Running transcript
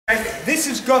Okay, this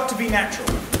has got to be natural.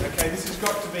 Okay, this has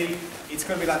got to be, it's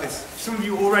got to be like this. Some of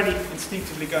you are already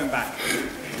instinctively going back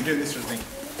and doing this sort of thing.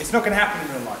 It's not going to happen in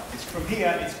real life. It's from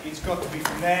here, it's got to be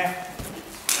from there,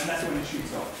 and that's when it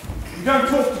shoots off. You don't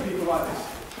talk to people like this.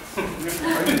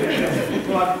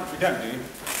 People like, we don't, do you?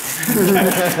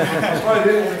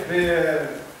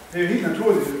 Det er helt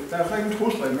naturligt. Der er slet ingen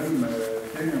trusler imellem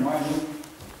Kenny og mig nu.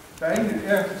 Der er ingen,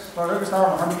 jeg står jo ikke starter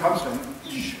med ham i kampstand.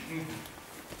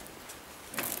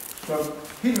 Så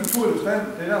helt naturligt stand,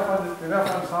 det er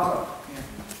derfor det starter.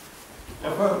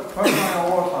 Og først når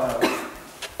jeg overtræder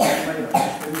så er det på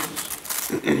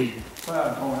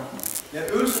efter. Ja,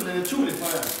 øvelsen er naturligt for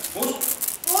jer.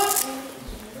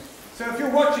 So if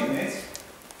you're watching this,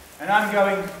 and I'm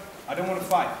going, I don't want to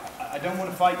fight. I don't want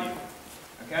to fight you.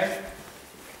 Okay?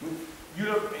 You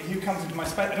look, he comes into my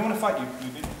space. I don't want to fight you.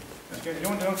 Okay? I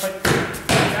don't want to fight you.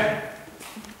 Okay?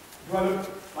 Do I look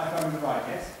like I'm in the right?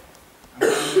 Yes?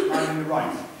 I'm in the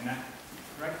right. In that,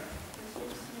 correct?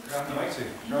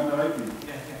 You're on the right.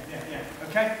 Yeah.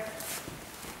 Okay?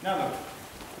 Now look.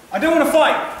 I don't want to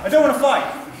fight. I don't want to fight.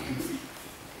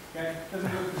 Okay?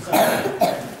 Doesn't look the same.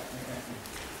 Okay.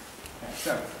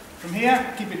 So, from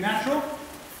here, keep it natural.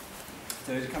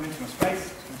 So as you come into my space,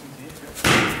 it comes into here.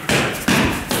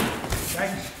 Okay?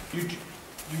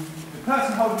 The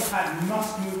person holding the pad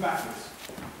must move backwards.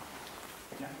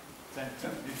 Yeah? So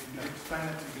you explain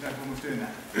that to me, because everyone was doing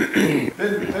that.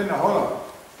 Den der holder,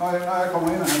 når jeg kommer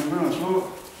ind og han begynder at slå,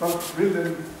 så vil den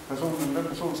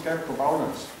person skal på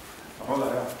baglæns og holder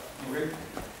her. Okay?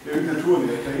 Det er jo ikke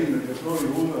naturligt, at en kan slå i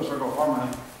hovedet og så går fremad.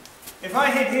 If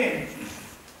I hit him,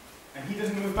 and he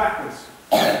doesn't move backwards,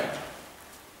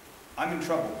 I'm in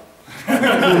trouble.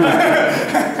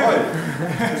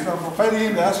 Hvis man får fat i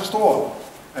en, der er så stor,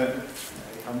 at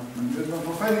hvis man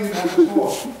får fat i en, der er så stor,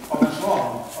 og man slår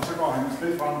ham, og så går han et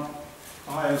skridt frem,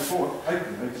 så har jeg et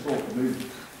rigtig stort problem.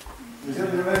 Hvis jeg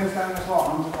bliver hver eneste gang, jeg slår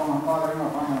ham, så kommer han bare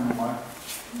længere frem end mig.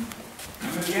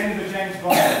 I'm at the end of the James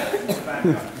Bond. It's a bad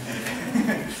guy.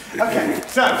 Okay,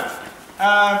 so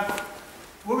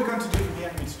what we're going to do from here,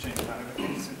 I need to change the pattern. What we're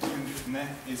going to do from there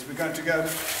is we're going to go,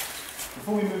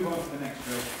 before we move on to the next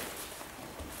drill,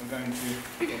 we're going to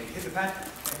hit the pad.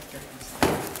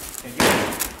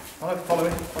 Okay, follow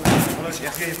it.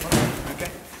 Yes, follow.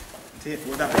 Okay. See it.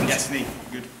 Well, that way. Yes, knee.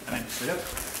 Good. And then sit up.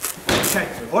 Okay.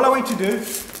 So all I want you to do,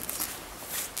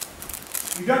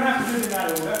 you don't have to do it in that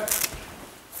order.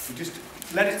 You just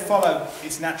let it follow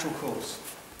its natural course.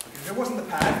 If it wasn't the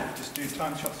pad, just do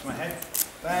time shots to my head.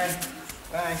 Bang,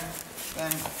 bang,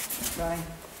 bang, bang.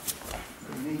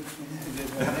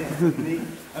 Knee.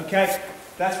 Okay,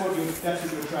 that's what you're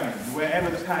training. Wherever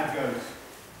the pad goes,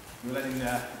 you're letting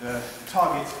the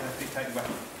target dictate the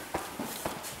weapon.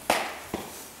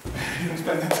 You can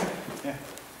explain that? Yeah.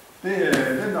 Det er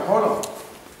den, der holder.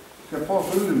 Skal prøve at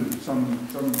følge den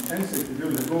som ansigtet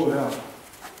vil have gået her.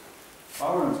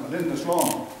 Baglæns, og den, der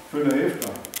slår, følger efter.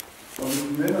 Og hvis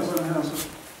den vender sådan her,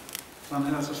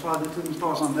 så svarer det til, den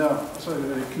står sådan der, og så er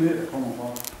det et knæ, der kommer fra.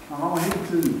 Han rammer hele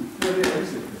tiden. Det er det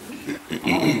ansigtet.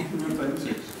 Han rammer hele tiden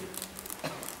ansigt.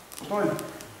 Forstår I?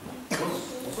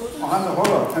 Og han, der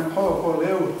holder, han prøver på at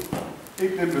lave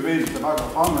ikke den bevægelse, der bare går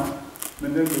fremad,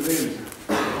 men den bevægelse,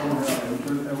 der kommer her,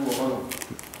 er ude og holder.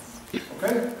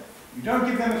 Okay? You don't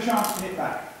give them a chance to hit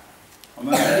back. Og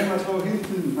man er ikke at slå hele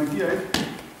tiden. Man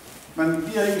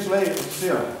giver ikke slag, og så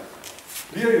ser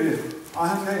virker det. Ej,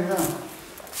 han skal ikke mere.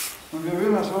 Man bliver ved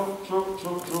med at slå,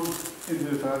 indtil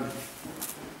det er færdigt.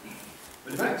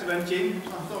 Men det er faktisk at være en chain, så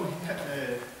står man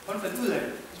håndfladt ud af,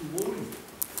 som rolling.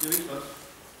 Det er jo ikke godt.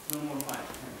 Noget må du fejl.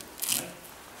 Nej,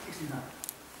 ikke sådan her.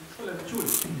 Det tror jeg er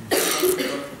naturligt.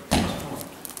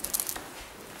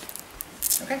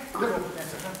 Okay.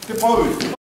 Det prøver vi.